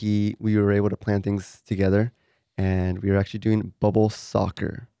 and we were able to plan things together, and we were actually doing bubble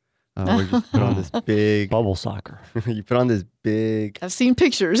soccer. We just put on this big Bubble soccer. you put on this big I've seen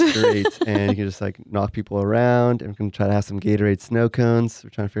pictures. great, and you can just knock people around, and we're gonna try to have some Gatorade snow cones.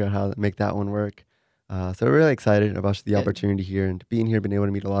 We're trying to figure out how to make that one work. So we're really excited about the opportunity here and being here, been able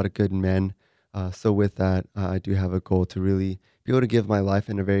to meet a lot of good men. So with that, I do have a goal to really be able to give my life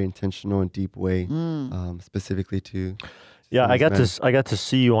in a very intentional and deep way, specifically to. Yeah, I got men. to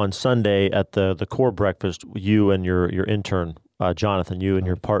see you on Sunday at the core breakfast. You and your intern Jonathan, you and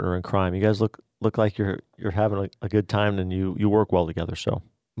your partner in crime. You guys look like you're having a good time, and you work well together. So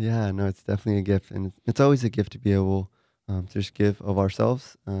yeah, no, it's definitely a gift, and it's always a gift to be able to just give of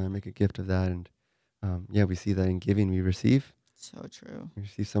ourselves, make a gift of that, and we see that in giving we receive. So true. We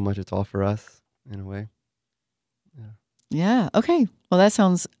receive so much; it's all for us in a way. Yeah. Okay. Well, that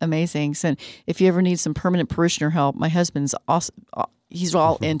sounds amazing. So if you ever need some permanent parishioner help, my husband's also, he's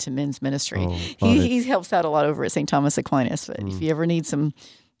all into men's ministry. Oh, He helps out a lot over at St. Thomas Aquinas. But if you ever need some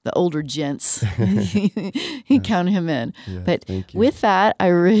the older gents. He counted him in. Yes, But thank you. with that, I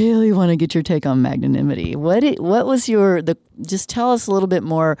really want to get your take on magnanimity. What was just tell us a little bit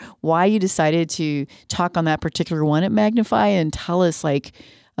more why you decided to talk on that particular one at Magnify, and tell us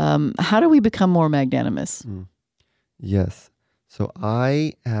how do we become more magnanimous? Yes. So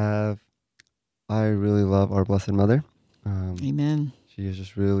I really love our Blessed Mother. Amen. She is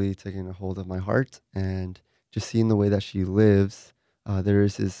just really taking a hold of my heart, and just seeing the way that she lives. There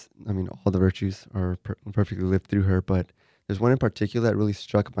is all the virtues are perfectly lived through her, but there's one in particular that really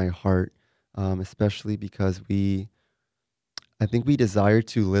struck my heart, especially because I think we desire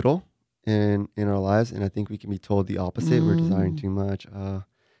too little in our lives, and I think we can be told the opposite. We're desiring too much,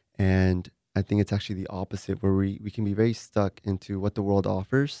 and I think it's actually the opposite, where we can be very stuck into what the world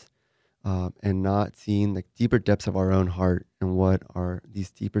offers, and not seeing the deeper depths of our own heart and what are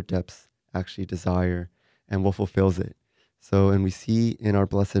these deeper depths actually desire and what fulfills it. So, and we see in our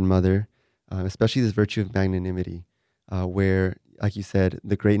Blessed Mother, especially this virtue of magnanimity, where, like you said,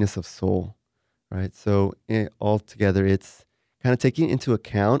 the greatness of soul, right? So altogether, it's kind of taking into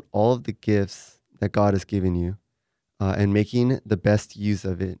account all of the gifts that God has given you, and making the best use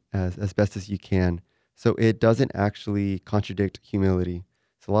of it as best as you can. So it doesn't actually contradict humility.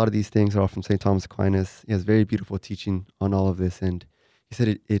 So a lot of these things are all from St. Thomas Aquinas. He has very beautiful teaching on all of this. And he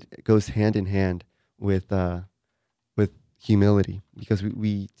said it goes hand in hand with humility, because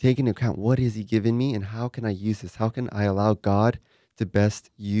we take into account, what has he given me and how can I use this? How can I allow God to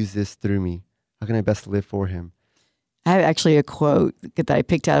best use this through me? How can I best live for him? I have actually a quote that I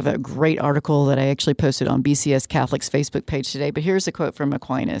picked out of a great article that I actually posted on BCS Catholic's Facebook page today. But here's a quote from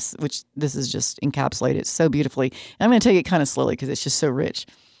Aquinas, which this is just encapsulated so beautifully. And I'm going to take it kind of slowly because it's just so rich.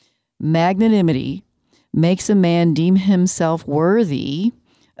 Magnanimity makes a man deem himself worthy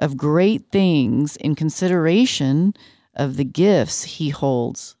of great things in consideration of the gifts he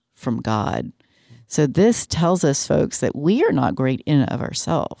holds from God. So this tells us, folks, that we are not great in and of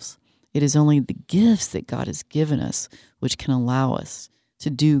ourselves. It is only the gifts that God has given us which can allow us to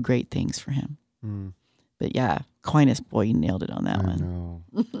do great things for him. But yeah, Aquinas, boy, you nailed it on that one. No.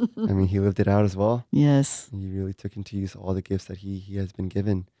 I mean, he lived it out as well. Yes. He really took into use all the gifts that he has been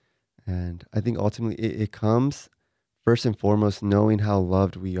given. And I think ultimately it comes first and foremost knowing how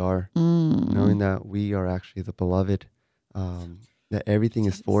loved we are, knowing that we are actually the beloved, that everything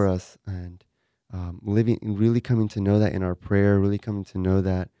is for us, and really coming to know that in our prayer, really coming to know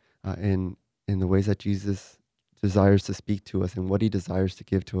that in the ways that Jesus desires to speak to us and what he desires to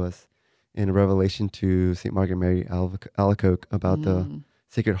give to us. In a revelation to St. Margaret Mary Alacoque about the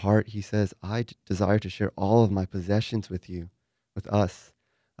Sacred Heart, he says, I desire to share all of my possessions with you, with us.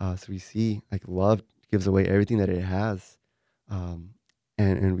 So we see like love gives away everything that it has.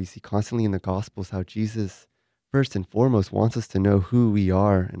 And we see constantly in the Gospels how Jesus, first and foremost, wants us to know who we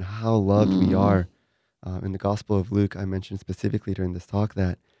are and how loved we are. In the Gospel of Luke, I mentioned specifically during this talk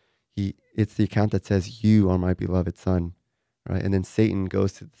that it's the account that says, you are my beloved son, right? And then Satan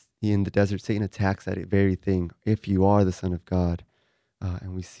goes in the desert, Satan attacks that very thing, if you are the Son of God.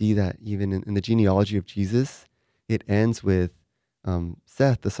 And we see that even in the genealogy of Jesus, it ends with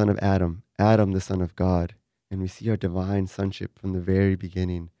Seth, the son of Adam, Adam, the son of God. And we see our divine sonship from the very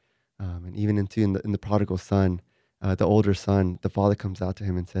beginning. And even in the prodigal son, the older son, the father comes out to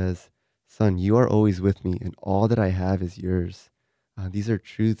him and says, son, you are always with me, and all that I have is yours. These are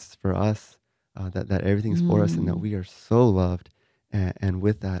truths for us, that everything is for us, and that we are so loved. And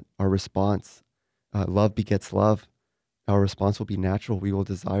with that, our response, love begets love. Our response will be natural. We will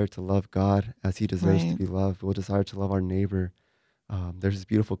desire to love God as he deserves to be loved. We'll desire to love our neighbor. There's this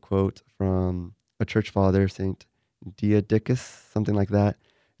beautiful quote from a church father, St. Diodicus, something like that.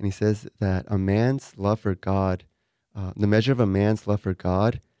 And he says that a man's love for God, the measure of a man's love for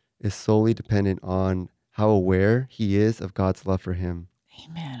God is solely dependent on how aware he is of God's love for him.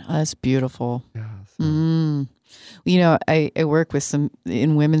 Amen. Oh, that's beautiful. Yeah. So. You know, I work with some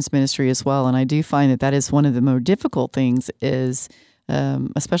in women's ministry as well, and I do find that is one of the more difficult things is,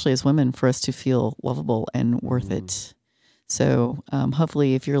 especially as women, for us to feel lovable and worth it. So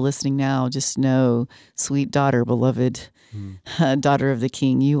hopefully if you're listening now, just know, sweet daughter, beloved daughter of the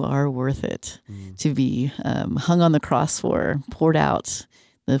King, you are worth it to be hung on the cross for, poured out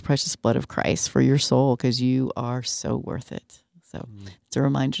the precious blood of Christ for your soul, because you are so worth it. So it's a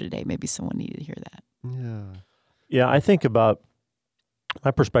reminder today. Maybe someone needed to hear that. Yeah. Yeah, I think about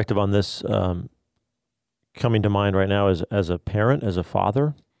my perspective on this coming to mind right now as a parent, as a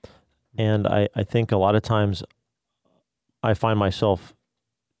father. And I think a lot of times I find myself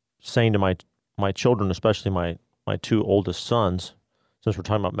saying to my children, especially my two oldest sons, since we're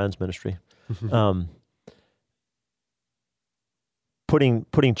talking about men's ministry,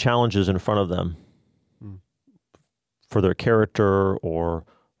 putting challenges in front of them for their character or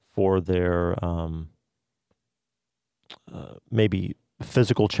for their maybe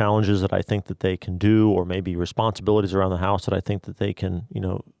physical challenges that I think that they can do, or maybe responsibilities around the house that I think that they can,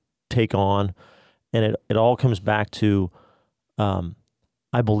 take on. And it all comes back to,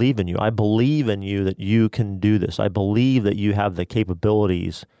 I believe in you. I believe in you that you can do this. I believe that you have the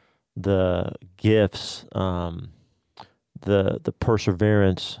capabilities, the gifts, the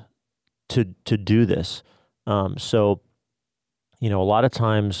perseverance to do this. So, a lot of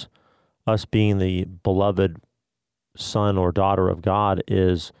times us being the beloved son or daughter of God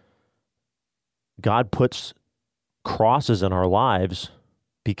is God puts crosses in our lives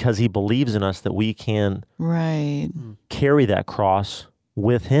because he believes in us that we can carry that cross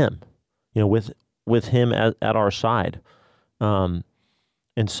with him, with him at our side. And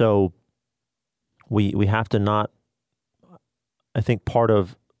so we have to not, I think part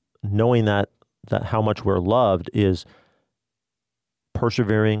of knowing that how much we're loved is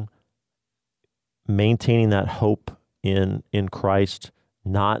persevering, maintaining that hope in Christ,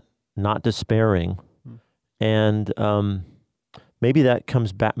 not despairing. And maybe that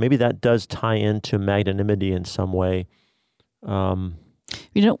comes back, maybe that does tie into magnanimity in some way.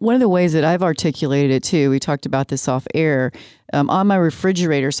 One of the ways that I've articulated it too, we talked about this off air, on my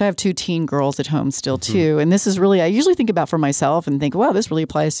refrigerator. So I have 2 teen girls at home still too. And this is really, I usually think about for myself and think, wow, this really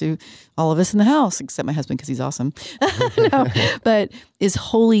applies to all of us in the house, except my husband because he's awesome. No, but is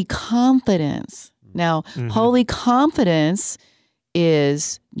holy confidence. Now, holy confidence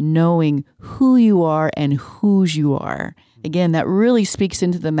is knowing who you are and whose you are. Again, that really speaks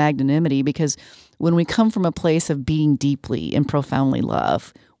into the magnanimity, because when we come from a place of being deeply and profoundly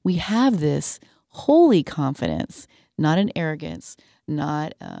loved, we have this holy confidence, not an arrogance,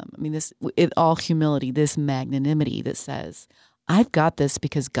 not, all humility, this magnanimity that says, I've got this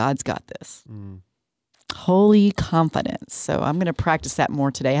because God's got this. Holy confidence. So I'm going to practice that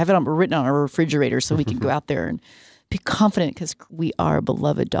more today. I have it written on our refrigerator so we can go out there and be confident because we are a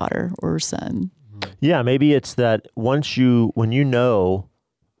beloved daughter or son. Yeah, maybe it's that when you know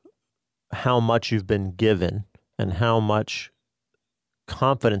how much you've been given and how much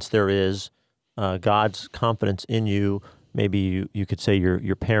confidence there is, God's confidence in you, maybe you could say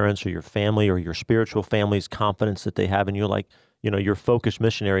your parents or your family or your spiritual family's confidence that they have in you, like, your focused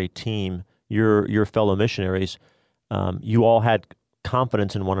missionary team, your fellow missionaries, you all had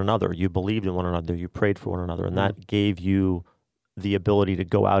confidence in one another. You believed in one another. You prayed for one another. And that gave you the ability to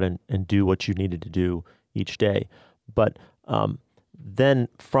go out and do what you needed to do each day. But then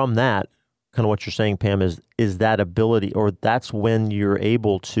from that, kind of what you're saying, Pam, is that ability, or that's when you're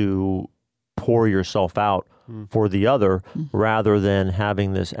able to pour yourself out for the other, rather than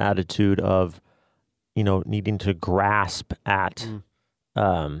having this attitude of, needing to grasp at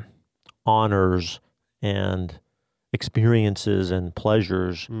honors and experiences and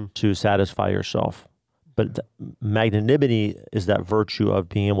pleasures to satisfy yourself. But magnanimity is that virtue of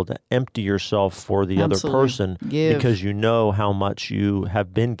being able to empty yourself for the other person, because you know how much you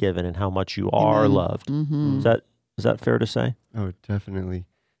have been given and how much you are loved. Is that fair to say? Oh, definitely.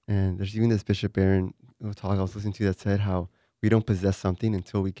 And there's even this Bishop Barron talk I was listening to that said how we don't possess something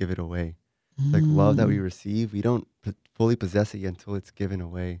until we give it away. Like love that we receive, we don't fully possess it yet until it's given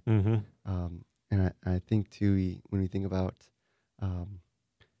away. And I think too, when we think about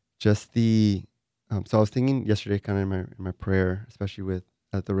just the so I was thinking yesterday, kind of in my prayer, especially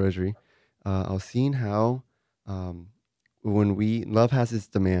at the Rosary, I was seeing how when love has its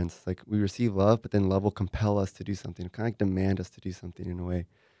demands, like we receive love, but then love will compel us to do something, kind of like demand us to do something in a way.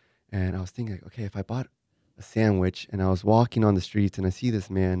 And I was thinking, like, okay, if I bought a sandwich and I was walking on the streets and I see this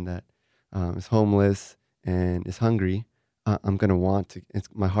man that is homeless and is hungry, I'm going to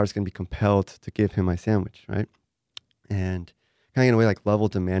my heart's going to be compelled to give him my sandwich, right? And kind of in a way, like love will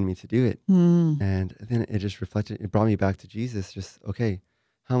demand me to do it. And then it brought me back to Jesus, just, okay,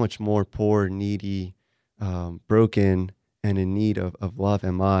 how much more poor, needy, broken, and in need of love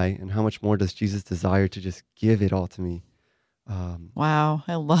am I? And how much more does Jesus desire to just give it all to me? Wow,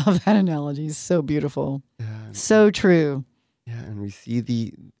 I love that analogy. It's so beautiful. Yeah, so true. Yeah, and we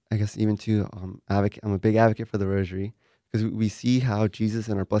see I guess even too, I'm a big advocate for the Rosary, because we see how Jesus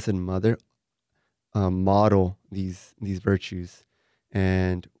and our Blessed Mother model these virtues,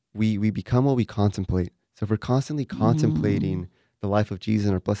 and we become what we contemplate. So if we're constantly contemplating the life of Jesus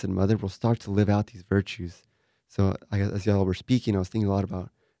and our Blessed Mother, we'll start to live out these virtues. So I guess as y'all were speaking, I was thinking a lot about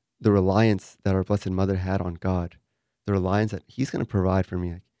the reliance that our Blessed Mother had on God, the reliance that He's going to provide for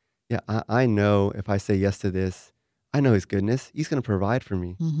me. Like, yeah, I know if I say yes to this, I know His goodness. He's going to provide for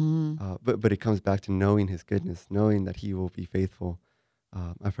me. But it comes back to knowing His goodness, knowing that He will be faithful.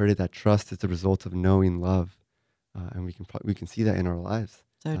 I've heard it that trust is the result of knowing love, and we can see that in our lives,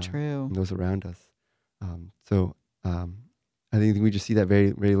 So true. and those around us. I think we just see that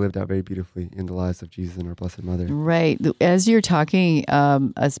very, very lived out very beautifully in the lives of Jesus and our Blessed Mother. Right. As you're talking,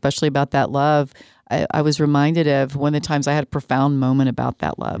 especially about that love, I was reminded of one of the times I had a profound moment about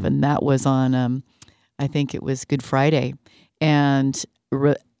that love, and that was on, I think it was Good Friday, and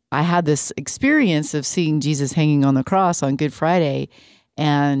I had this experience of seeing Jesus hanging on the cross on Good Friday,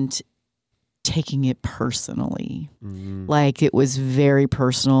 and taking it personally. Like it was very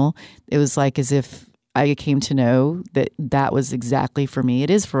personal. It was like as if I came to know that was exactly for me. It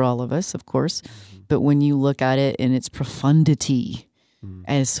is for all of us, of course. But when you look at it in its profundity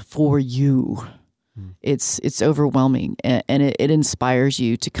as for you, it's overwhelming. And it inspires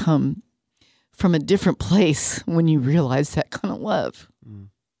you to come from a different place when you realize that kind of love.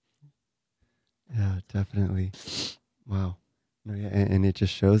 Yeah, definitely. Wow. No, yeah, and it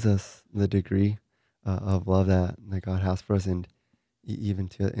just shows us the degree of love that God has for us, and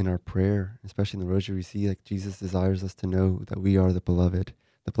even in our prayer, especially in the Rosary, we see like Jesus desires us to know that we are the beloved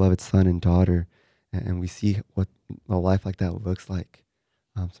son and daughter, and we see what a life like that looks like.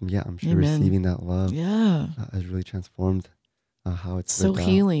 So yeah, I'm sure Amen. receiving that love has really transformed how it's So lived out.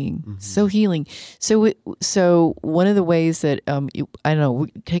 healing, so healing. So one of the ways that I don't know,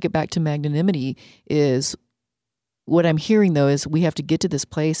 we take it back to magnanimity is what I'm hearing though is we have to get to this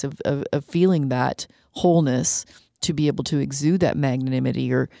place of feeling that wholeness to be able to exude that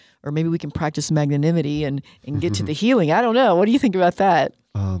magnanimity, or maybe we can practice magnanimity and get to the healing. I don't know. What do you think about that?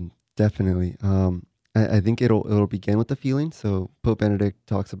 Definitely. I think it'll begin with the feeling. So Pope Benedict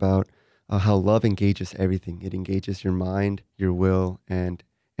talks about how love engages everything. It engages your mind, your will, and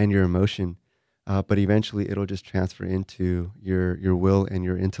your emotion. But eventually, it'll just transfer into your will and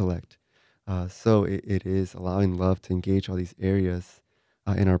your intellect. So it is allowing love to engage all these areas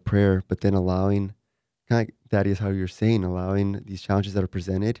in our prayer, but then allowing, kind of, that is how you're saying, allowing these challenges that are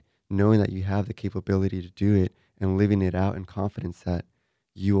presented, knowing that you have the capability to do it, and living it out in confidence that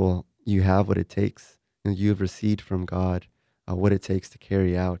you have what it takes, and you have received from God what it takes to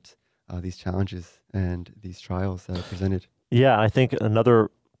carry out these challenges and these trials that are presented. Yeah, I think another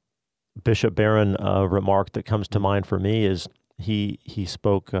Bishop Barron remark that comes to mind for me is he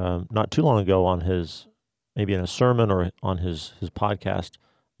spoke not too long ago on maybe in a sermon or on his podcast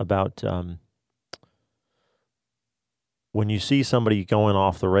about when you see somebody going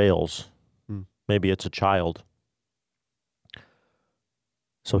off the rails, maybe it's a child.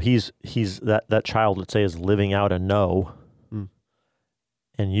 So he's that child, let's say, is living out a no,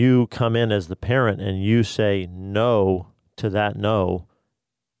 and you come in as the parent and you say no to that no,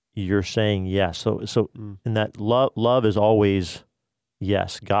 you're saying yes. So in that love is always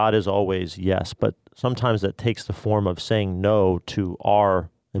yes. God is always yes, but sometimes that takes the form of saying no to our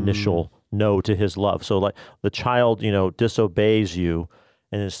initial no to his love. So like the child, disobeys you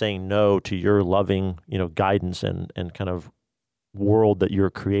and is saying no to your loving, guidance and kind of world that you're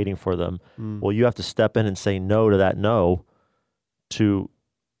creating for them. Well, you have to step in and say no to that no to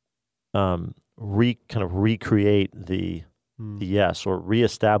recreate the yes, or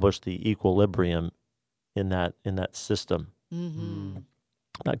reestablish the equilibrium in that system,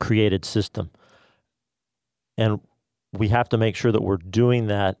 that created system. And we have to make sure that we're doing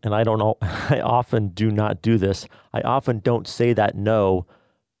that. And I don't know, I often do not do this. I often don't say that no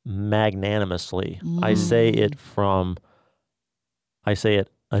magnanimously. I say it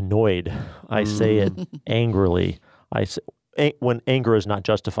annoyed. I say it angrily. I say when anger is not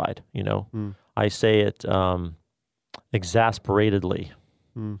justified, I say it exasperatedly.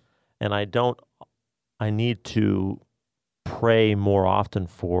 And I need to pray more often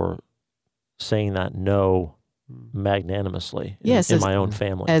for saying that no magnanimously in my own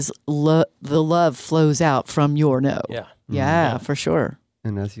family. As the love flows out from your no. Yeah, for sure.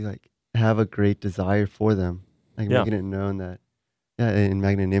 And as you have a great desire for them, making it known that in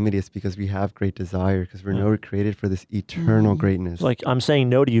magnanimity, it's because we have great desire, because we're created for this eternal greatness. Like, I'm saying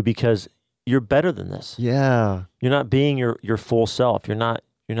no to you because you're better than this. Yeah. You're not being your full self. You're not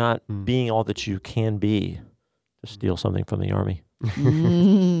being all that you can be. To steal something from the Army.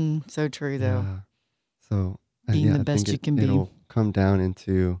 So true, though. Yeah. So being the best you can be. It'll come down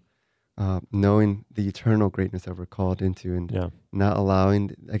into knowing the eternal greatness that we're called into, and not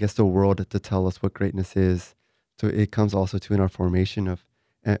allowing, the world to tell us what greatness is. So it comes also in our formation of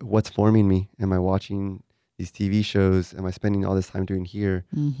what's forming me. Am I watching these TV shows? Am I spending all this time doing here?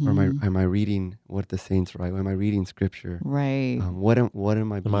 Or am I reading what the saints write? Am I reading scripture? Right. What am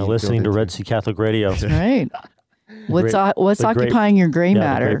I? Am I listening to Red Sea Catholic Radio? That's right. What's occupying your gray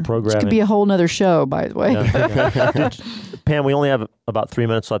matter? Great Which could be a whole nother show, by the way. Pam, we only have about 3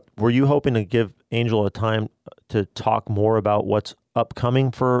 minutes left. Were you hoping to give Angel a time to talk more about what's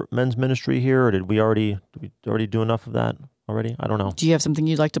upcoming for men's ministry here, or did we already do enough of that already? I don't know. Do you have something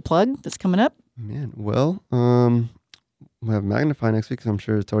you'd like to plug that's coming up? Man, well, we have Magnify next week, so I'm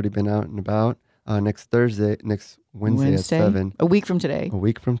sure it's already been out and about. Next Wednesday at 7. A week from today. A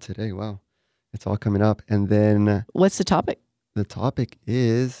week from today. Wow. It's all coming up. And then What's the topic? the topic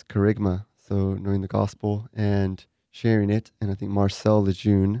is charisma. So knowing the gospel and sharing it. And I think Marcel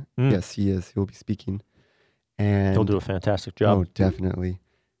Lejeune, yes, he is. He'll be speaking. And He'll do a fantastic job. Oh, definitely.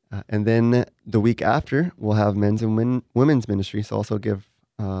 And then the week after, we'll have men's and women's ministry. So also give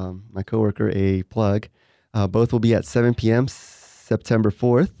my coworker a plug. Both will be at 7 p.m. September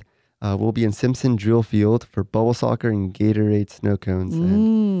 4th. We'll be in Simpson Drill Field for bubble soccer and Gatorade snow cones.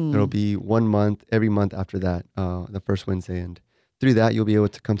 And there'll be 1 month, every month after that, the first Wednesday. And through that, you'll be able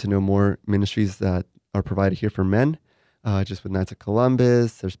to come to know more ministries that are provided here for men. Just with Knights of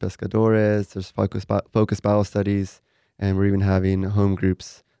Columbus, there's Pescadores, there's Focus Bible Studies, and we're even having home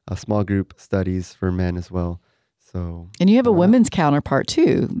groups, small group studies for men as well. So, and you have a women's counterpart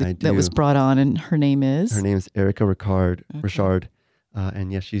too I that was do. brought on, and her name is? Her name is Erica Richard.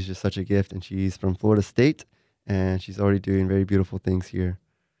 And yes, she's just such a gift, and she's from Florida State, and she's already doing very beautiful things here.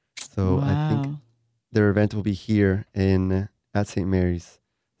 So I think their event will be here at St. Mary's.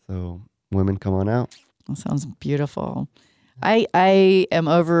 So women, come on out. That sounds beautiful. I am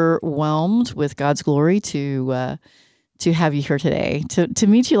overwhelmed with God's glory to have you here today. To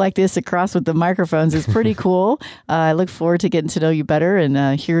meet you like this across with the microphones is pretty cool. I look forward to getting to know you better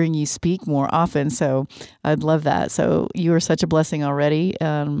and hearing you speak more often. So I'd love that. So you are such a blessing already.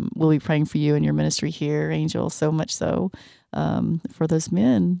 We'll be praying for you and your ministry here, Angel, so much so for those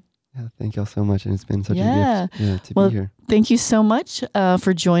men. Yeah, thank y'all so much. And it's been such Yeah. a gift to Well, be here. Thank you so much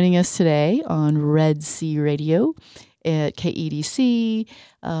for joining us today on Red Sea Radio at KEDC,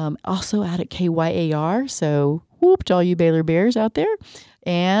 also out at KYAR. So whoop to all you Baylor Bears out there.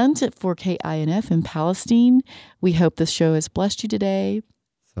 And for KINF in Palestine, we hope this show has blessed you today.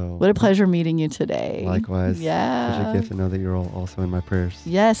 So What a pleasure meeting you today. likewise. Yeah. Such a gift to know that you're all also in my prayers.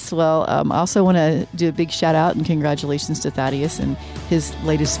 Yes. Well, I also want to do a big shout out and congratulations to Thaddeus and his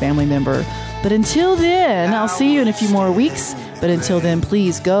latest family member. But until then, I'll see you in a few more weeks. But until then,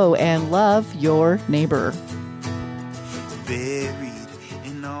 please go and love your neighbor.